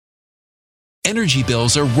energy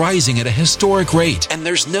bills are rising at a historic rate, and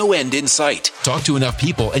there's no end in sight. Talk to enough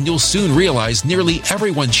people and you'll soon realize nearly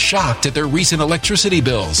everyone's shocked at their recent electricity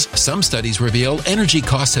bills. Some studies reveal energy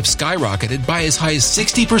costs have skyrocketed by as high as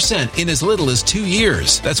 60% in as little as 2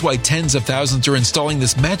 years. That's why tens of thousands are installing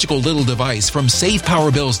this magical little device from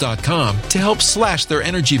SavePowerBills.com to help slash their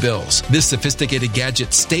energy bills. This sophisticated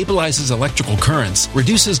gadget stabilizes electrical currents,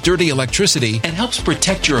 reduces dirty electricity, and helps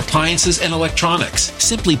protect your appliances and electronics.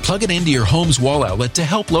 Simply plug it into your home's wall outlet to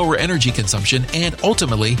help lower energy consumption and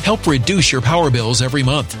ultimately help reduce your power bills every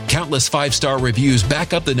month. Countless 5-star reviews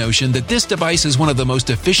back up the notion that this device is one of the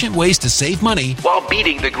most efficient ways to save money while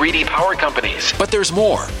beating the greedy power companies. But there's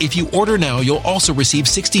more. If you order now, you'll also receive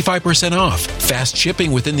 65% off, fast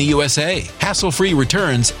shipping within the USA, hassle-free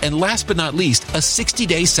returns, and last but not least, a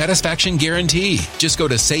 60-day satisfaction guarantee. Just go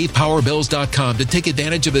to SavePowerBills.com to take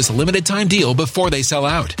advantage of this limited time deal before they sell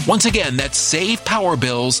out. Once again, that's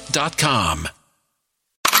SavePowerBills.com.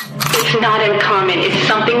 It's not uncommon. It's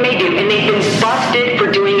something they do, and they've been busted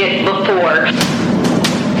for doing it before.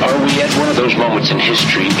 Are we at one of those moments in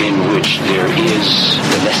history in which there is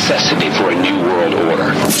the necessity for a new world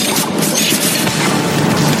order?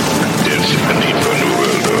 There's a need for a new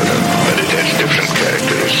world order, but it has different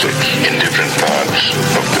characteristics in different parts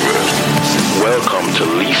of the world. Welcome to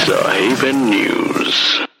Lisa Haven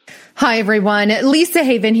News. Hi, everyone. Lisa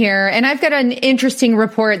Haven here, and I've got an interesting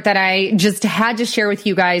report that I just had to share with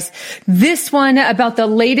you guys. This one about the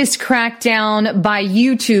latest crackdown by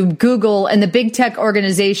YouTube, Google, and the big tech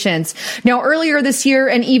organizations. Now, earlier this year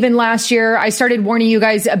and even last year, I started warning you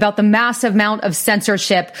guys about the massive amount of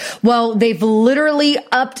censorship. Well, they've literally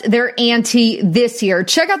upped their ante this year.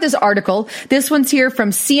 Check out this article. This one's here from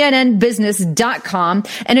CNNBusiness.com,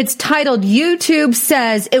 and it's titled, YouTube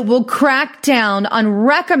Says It Will Crack Down on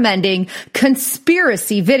Recommending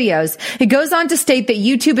Conspiracy Videos. It goes on to state that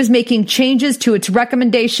YouTube is making changes to its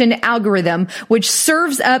recommendation algorithm, which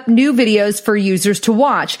serves up new videos for users to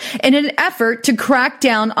watch in an effort to crack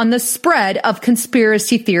down on the spread of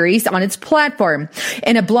conspiracy theories on its platform.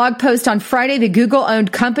 In a blog post on Friday, the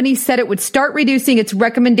Google-owned company said it would start reducing its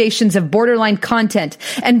recommendations of borderline content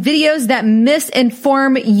and videos that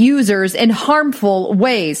misinform users in harmful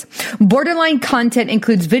ways. Borderline content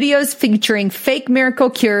includes videos featuring fake miracle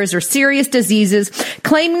cures or serious diseases,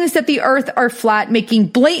 claims that the earth are flat, making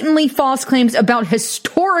blatantly false claims about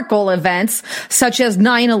historical events such as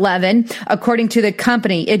 9/11, according to the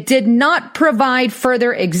company. It did not provide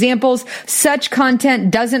further examples. Such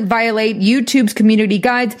content doesn't violate YouTube's community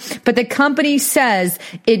guides, but the company says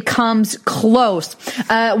it comes close.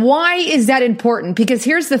 Why is that important? Because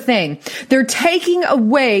here's the thing. They're taking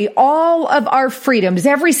away all of our freedoms,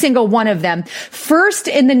 every single one of them. First,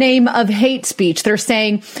 in the name of hate speech, they're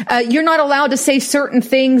saying, you're not allowed to say certain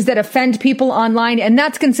things that offend people online, and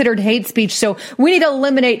that's considered hate speech. So we need to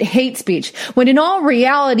eliminate hate speech. When in all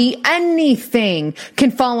reality, anything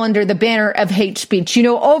can fall under the banner of hate speech. You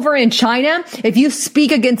know, over in China, if you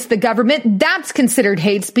speak against the government, that's considered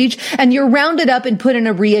hate speech, and you're rounded up and put in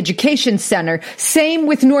a re-education center. Same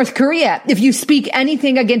with North Korea. If you speak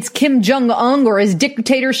anything against Kim Jong-un or his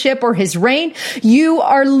dictatorship or his reign, you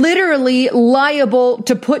are literally liable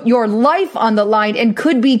to put your life on the line and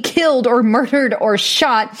could be killed or murdered or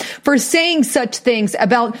shot for saying such things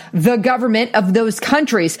about the government of those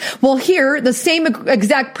countries. Well, here, the same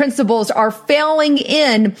exact principles are falling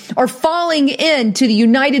into the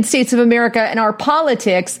United States of America and our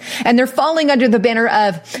politics, and they're falling under the banner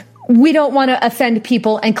of we don't want to offend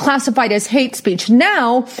people and classified as hate speech.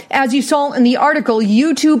 Now, as you saw in the article,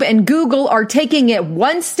 YouTube and Google are taking it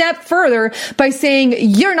one step further by saying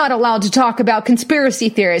you're not allowed to talk about conspiracy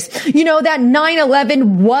theories. You know that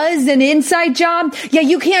 9/11 was an inside job? Yeah,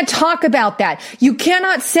 you can't talk about that. You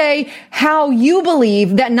cannot say how you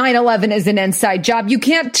believe that 9/11 is an inside job. You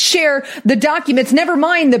can't share the documents, never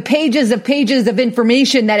mind the pages of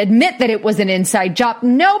information that admit that it was an inside job.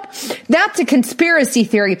 Nope, that's a conspiracy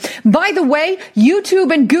theory. By the way,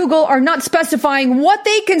 YouTube and Google are not specifying what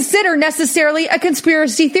they consider necessarily a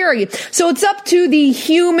conspiracy theory. So it's up to the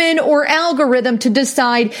human or algorithm to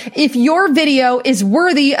decide if your video is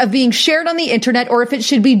worthy of being shared on the internet or if it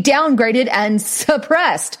should be downgraded and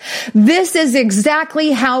suppressed. This is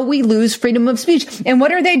exactly how we lose freedom of speech. And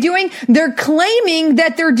what are they doing? They're claiming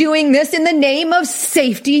that they're doing this in the name of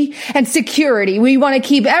safety and security. We want to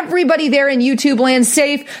keep everybody there in YouTube land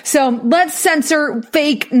safe. So let's censor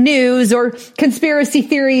fake news news or conspiracy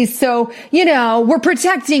theories. So, we're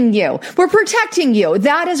protecting you. We're protecting you.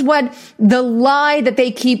 That is what the lie that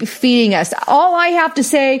they keep feeding us. All I have to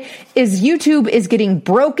say is YouTube is getting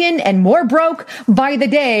broken and more broke by the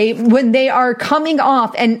day when they are coming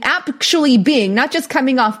off and actually being, not just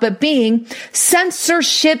coming off, but being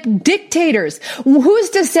censorship dictators. Who's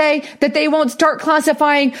to say that they won't start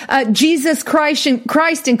classifying Jesus Christ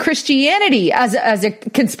and Christianity as a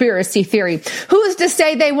conspiracy theory? Who's to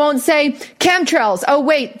say they won't say chemtrails? Oh,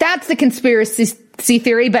 wait, that's the conspiracy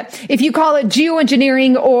theory, but if you call it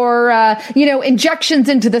geoengineering or, injections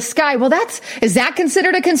into the sky, well, is that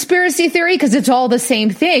considered a conspiracy theory? Because it's all the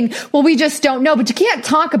same thing. Well, we just don't know, but you can't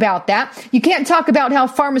talk about that. You can't talk about how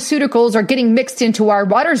pharmaceuticals are getting mixed into our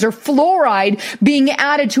waters or fluoride being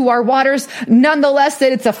added to our waters. Nonetheless,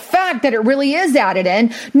 that it's a fact that it really is added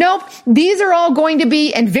in. Nope. These are all going to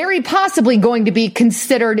be, and very possibly going to be,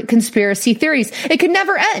 considered conspiracy theories. It could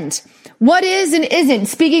never end. What is and isn't,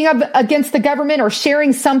 speaking up against the government or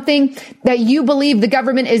sharing something that you believe the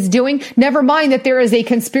government is doing, never mind that there is a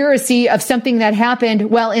conspiracy of something that happened,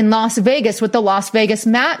 in Las Vegas with the Las Vegas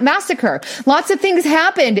massacre. Lots of things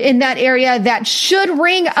happened in that area that should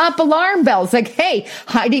ring up alarm bells, like, hey,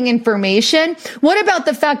 hiding information. What about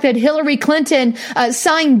the fact that Hillary Clinton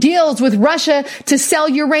signed deals with Russia to sell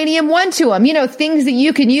uranium-1 to them? Things that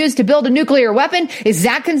you can use to build a nuclear weapon. Is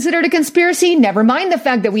that considered a conspiracy? Never mind the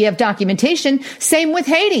fact that we have documentation. Same with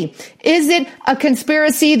Haiti. Is it a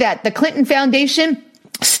conspiracy that the Clinton Foundation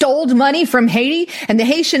stole money from Haiti and the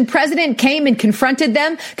Haitian president came and confronted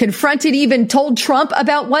them, even told Trump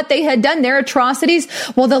about what they had done, their atrocities?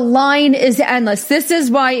 Well, the line is endless. This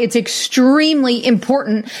is why it's extremely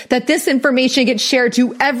important that this information gets shared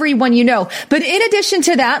to everyone you know. But in addition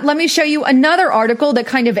to that, let me show you another article that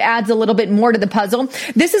kind of adds a little bit more to the puzzle.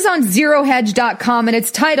 This is on ZeroHedge.com and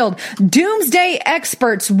it's titled, Doomsday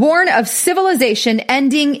Experts Warn of Civilization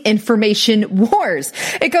Ending Information Wars.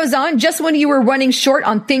 It goes on, just when you were running short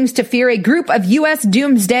on things to fear, a group of U.S.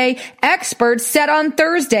 doomsday experts said on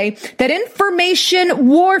Thursday that information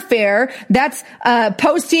warfare, that's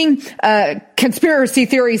posting conspiracy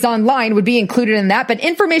theories online would be included in that, but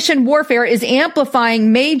information warfare is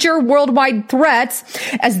amplifying major worldwide threats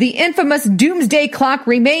as the infamous doomsday clock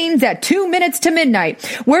remains at 2 minutes to midnight.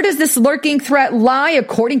 Where does this lurking threat lie,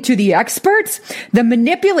 according to the experts? The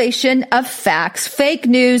manipulation of facts, fake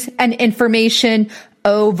news, and information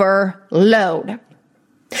overload.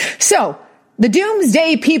 So, the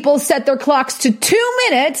doomsday people set their clocks to 2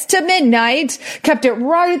 minutes to midnight, kept it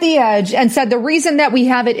right at the edge, and said the reason that we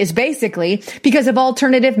have it is basically because of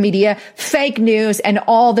alternative media, fake news, and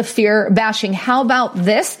all the fear bashing. How about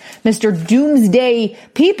this, Mr. Doomsday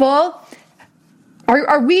people?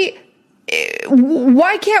 Why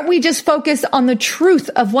can't we just focus on the truth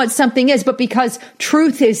of what something is? But because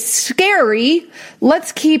truth is scary,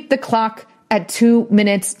 let's keep the clock at 2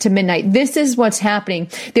 minutes to midnight. This is what's happening.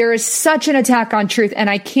 There is such an attack on truth, and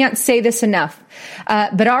I can't say this enough,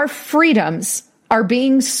 but our freedoms are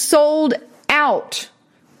being sold out.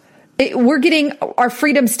 We're getting our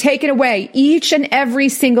freedoms taken away each and every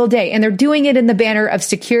single day, and they're doing it in the banner of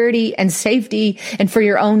security and safety and for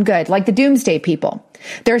your own good, like the doomsday people.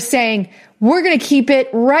 They're saying, we're going to keep it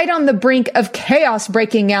right on the brink of chaos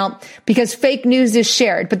breaking out because fake news is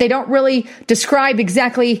shared, but they don't really describe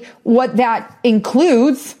exactly what that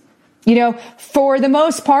includes. For the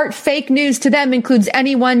most part, fake news to them includes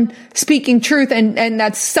anyone speaking truth, and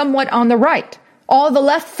that's somewhat on the right. All the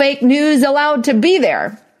left fake news allowed to be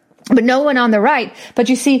there, but no one on the right. But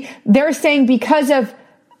you see, they're saying because of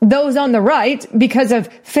those on the right, because of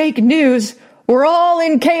fake news, we're all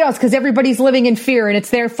in chaos because everybody's living in fear and it's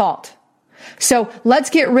their fault. So let's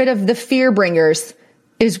get rid of the fear bringers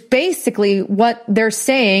is basically what they're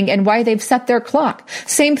saying and why they've set their clock.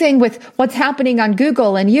 Same thing with what's happening on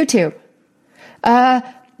Google and YouTube.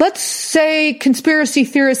 Let's say conspiracy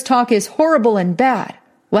theorist talk is horrible and bad.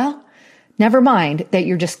 Well, never mind that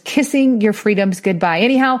you're just kissing your freedoms goodbye.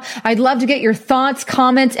 Anyhow, I'd love to get your thoughts,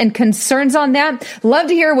 comments, and concerns on that. Love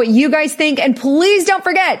to hear what you guys think. And please don't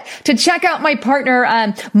forget to check out my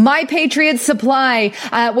partner, My Patriot Supply,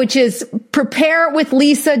 which is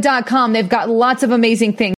preparewithlisa.com. They've got lots of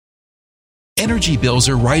amazing things. Energy bills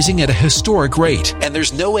are rising at a historic rate, and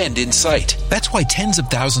there's no end in sight. That's why tens of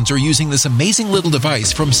thousands are using this amazing little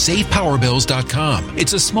device from SavePowerBills.com.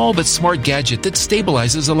 It's a small but smart gadget that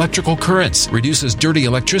stabilizes electrical currents, reduces dirty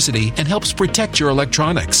electricity, and helps protect your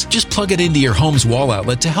electronics. Just plug it into your home's wall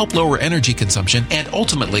outlet to help lower energy consumption and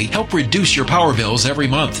ultimately help reduce your power bills every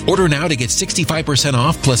month. Order now to get 65%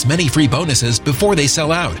 off plus many free bonuses before they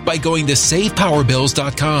sell out by going to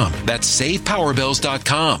SavePowerBills.com. That's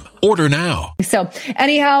SavePowerBills.com. Order now. So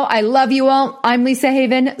anyhow, I love you all. I'm Lisa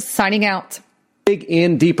Haven, signing out. Dig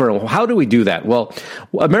in deeper. How do we do that? Well,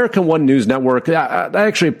 American One News Network, I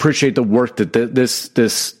actually appreciate the work that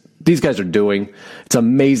these guys are doing. It's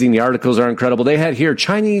amazing. The articles are incredible. They had here,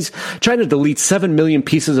 China deletes 7 million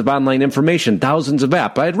pieces of online information, thousands of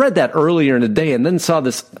apps. I had read that earlier in the day and then saw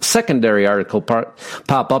this secondary article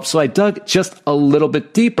pop up. So I dug just a little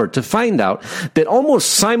bit deeper to find out that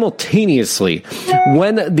almost simultaneously,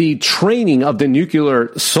 when the training of the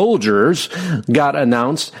nuclear soldiers got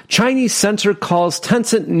announced, Chinese censor calls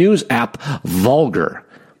Tencent news app vulgar.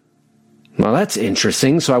 Well, that's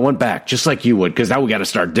interesting. So I went back, just like you would, because now we got to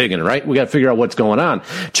start digging, right? We got to figure out what's going on.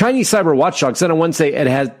 Chinese cyber watchdog said on Wednesday it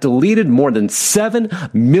has deleted more than 7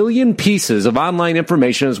 million pieces of online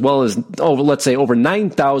information, as well as, over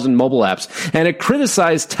 9,000 mobile apps. And it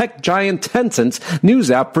criticized tech giant Tencent's news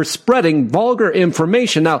app for spreading vulgar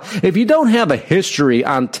information. Now, if you don't have a history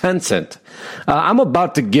on Tencent, I'm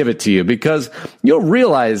about to give it to you, because you'll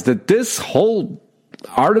realize that this whole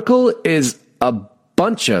article is a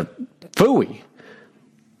bunch of phooey,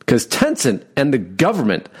 because Tencent and the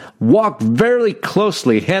government walk very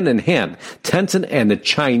closely hand in hand, Tencent and the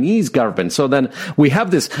Chinese government. So then we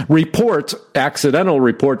have this accidental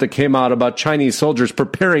report that came out about Chinese soldiers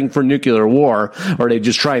preparing for nuclear war, or are they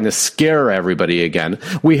just trying to scare everybody again?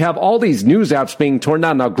 We have all these news apps being torn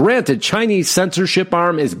down. Now, granted, Chinese censorship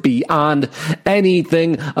arm is beyond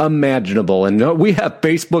anything imaginable. And we have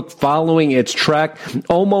Facebook following its track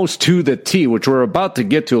almost to the T, which we're about to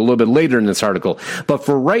get to a little bit later in this article. But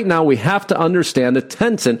for right now, we have to understand that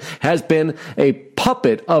Tencent has been a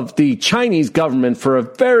puppet of the Chinese government for a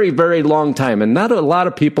very, very long time, and not a lot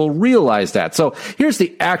of people realize that. So here's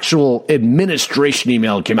the actual administration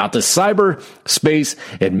email that came out. The Cyberspace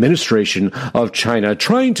Administration of China,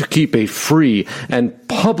 trying to keep a free and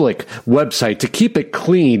public website, to keep it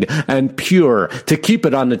clean and pure, to keep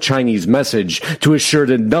it on the Chinese message, to assure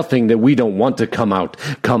that nothing that we don't want to come out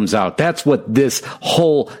comes out. That's what this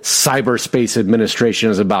whole Cyberspace Administration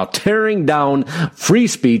is about. Tearing down free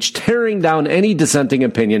speech, tearing down any dissenting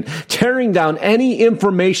opinion, tearing down any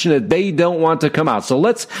information that they don't want to come out. So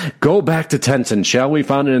let's go back to Tencent, shall we?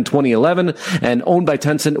 Founded in 2011 and owned by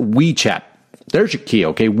Tencent. WeChat. There's your key,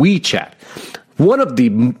 okay? WeChat. One of the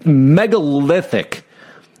megalithic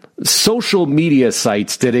social media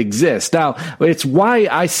sites that exist. Now, it's why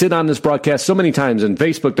I sit on this broadcast so many times, and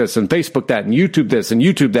Facebook this and Facebook that and YouTube this and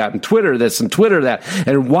YouTube that and Twitter this and Twitter that.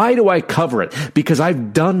 And why do I cover it? Because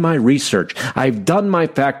I've done my research. I've done my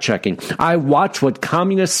fact checking. I watch what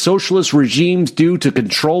communist socialist regimes do to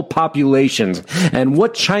control populations. And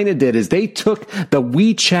what China did is they took the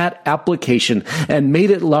WeChat application and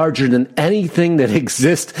made it larger than anything that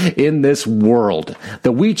exists in this world.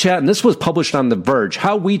 The WeChat, and this was published on The Verge,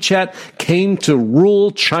 how WeChat came to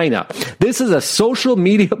rule China. This is a social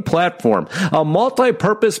media platform, a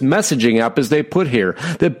multi-purpose messaging app, as they put here,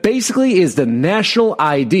 that basically is the national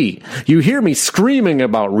ID. You hear me screaming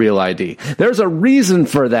about Real ID. There's a reason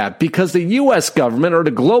for that, because the U.S. government, or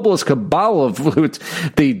the globalist cabal of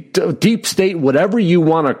the deep state, whatever you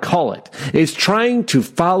want to call it, is trying to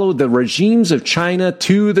follow the regimes of China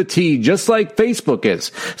to the T, just like Facebook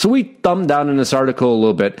is. So we thumbed down in this article a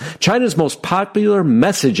little bit. China's most popular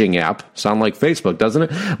messaging app, sound like Facebook, doesn't it?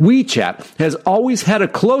 WeChat has always had a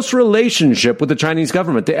close relationship with the Chinese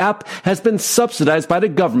government. The app has been subsidized by the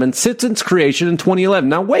government since its creation in 2011.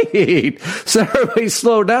 Now wait, so everybody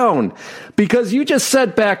slow down, because you just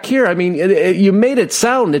said back here, I mean, you made it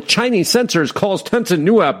sound that Chinese censors calls Tencent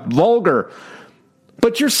new app vulgar,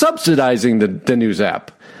 but you're subsidizing the news app,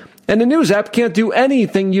 and the news app can't do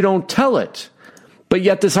anything you don't tell it. But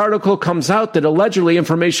yet this article comes out that allegedly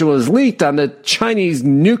information was leaked on the Chinese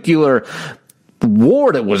nuclear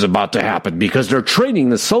war that was about to happen because they're training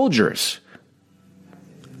the soldiers.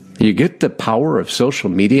 You get the power of social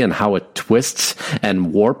media and how it twists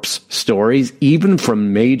and warps stories, even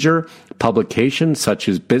from major publications such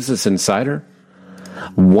as Business Insider,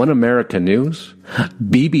 One America News,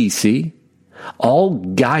 BBC, all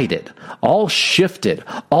guided, all shifted,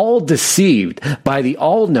 all deceived by the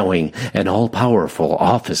all-knowing and all-powerful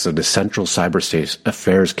Office of the Central Cyberspace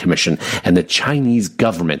Affairs Commission and the Chinese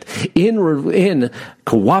government in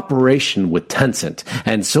cooperation with Tencent.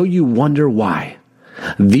 And so you wonder why.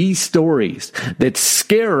 These stories that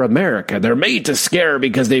scare America, they're made to scare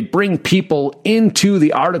because they bring people into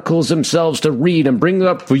the articles themselves to read and bring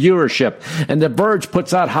up viewership. And The Verge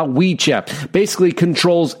puts out how WeChat basically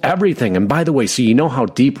controls everything. And by the way, so you know how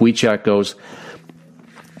deep WeChat goes?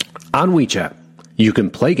 On WeChat, you can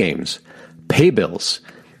play games, pay bills,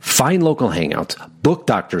 find local hangouts, book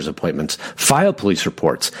doctor's appointments, file police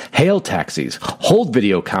reports, hail taxis, hold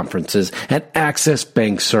video conferences, and access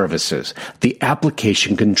bank services. The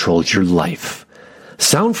application controls your life.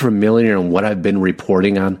 Sound familiar in what I've been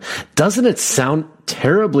reporting on? Doesn't it sound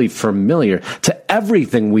terribly familiar to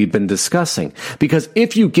everything we've been discussing? Because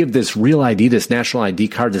if you give this Real ID, this national ID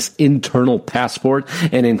card, this internal passport,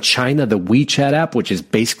 and in China, the WeChat app, which is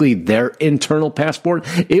basically their internal passport,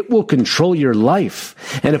 it will control your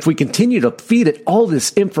life. And if we continue to feed it all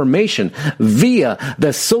this information via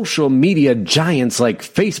the social media giants like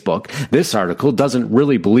Facebook, this article doesn't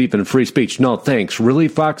really believe in free speech. No, thanks. Really,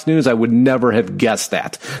 Fox News? I would never have guessed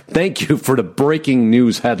that. Thank you for the breaking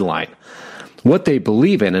news headline. What they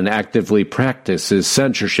believe in and actively practice is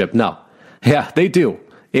censorship. No. Yeah, they do,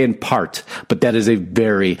 in part. But that is a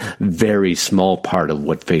very, very small part of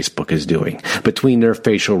what Facebook is doing. Between their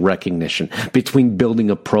facial recognition, between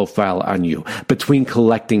building a profile on you, between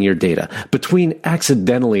collecting your data, between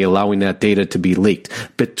accidentally allowing that data to be leaked,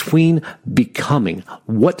 between becoming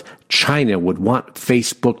what China would want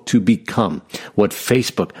Facebook to become, what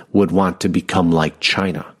Facebook would want to become like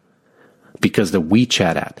China. Because the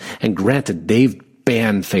WeChat app, and granted, they've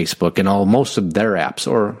banned Facebook and most of their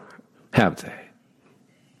apps, or have they?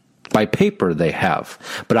 By paper, they have.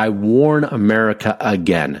 But I warn America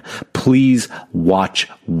again, please watch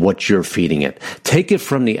what you're feeding it. Take it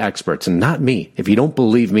from the experts, and not me. If you don't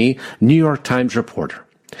believe me, New York Times reporter.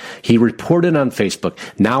 He reported on Facebook.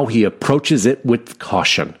 Now he approaches it with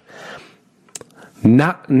caution.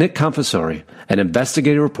 Not Nick Confessori, an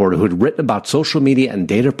investigative reporter who had written about social media and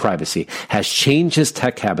data privacy, has changed his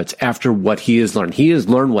tech habits after what he has learned. He has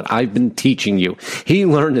learned what I've been teaching you. He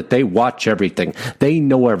learned that they watch everything. They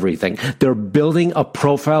know everything. They're building a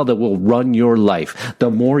profile that will run your life.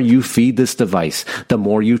 The more you feed this device, the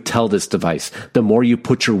more you tell this device, the more you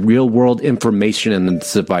put your real world information in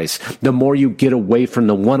this device, the more you get away from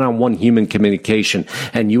the one-on-one human communication,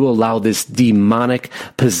 and you allow this demonic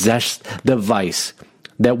possessed device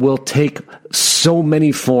that will take so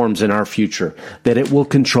many forms in our future, that it will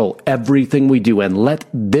control everything we do. And let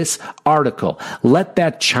this article, let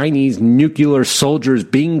that Chinese nuclear soldiers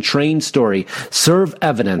being trained story serve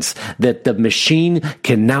evidence that the machine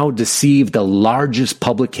can now deceive the largest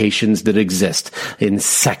publications that exist in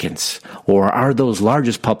seconds. Or are those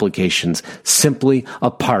largest publications simply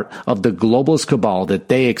a part of the globalist cabal that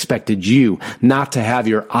they expected you not to have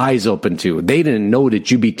your eyes open to? They didn't know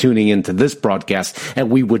that you'd be tuning into this broadcast,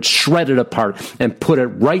 and we would shred it apart and put it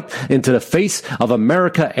right into the face of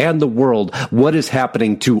America and the world, what is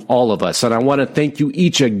happening to all of us. And I want to thank you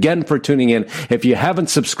each again for tuning in. If you haven't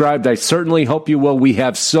subscribed, I certainly hope you will. We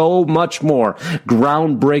have so much more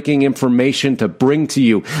groundbreaking information to bring to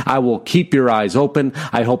you. I will keep your eyes open.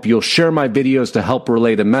 I hope you'll share my videos to help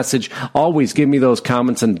relay the message. Always give me those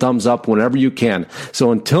comments and thumbs up whenever you can.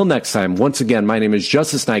 So until next time, once again, my name is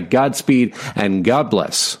Justice Knight. Godspeed and God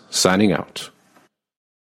bless. Signing out.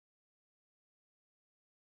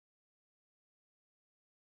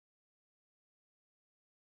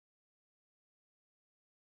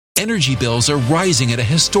 Energy bills are rising at a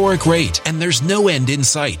historic rate, and there's no end in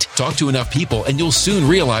sight. Talk to enough people and you'll soon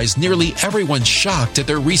realize nearly everyone's shocked at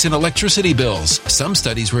their recent electricity bills. Some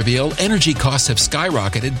studies reveal energy costs have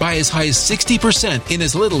skyrocketed by as high as 60% in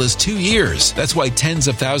as little as 2 years. That's why tens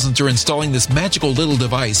of thousands are installing this magical little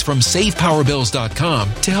device from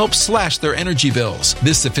SavePowerBills.com to help slash their energy bills.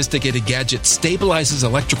 This sophisticated gadget stabilizes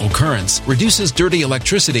electrical currents, reduces dirty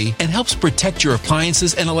electricity, and helps protect your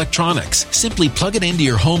appliances and electronics. Simply plug it into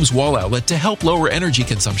your home's wall outlet to help lower energy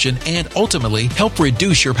consumption and ultimately help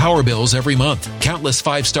reduce your power bills every month. Countless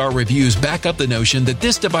 5-star reviews back up the notion that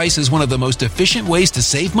this device is one of the most efficient ways to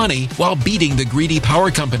save money while beating the greedy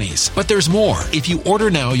power companies. But there's more. If you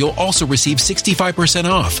order now, you'll also receive 65%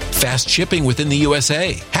 off, fast shipping within the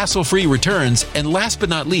USA, hassle-free returns, and last but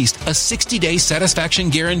not least, a 60-day satisfaction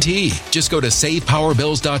guarantee. Just go to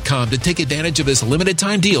SavePowerBills.com to take advantage of this limited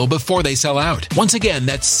time deal before they sell out. Once again,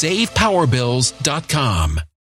 that's SavePowerBills.com.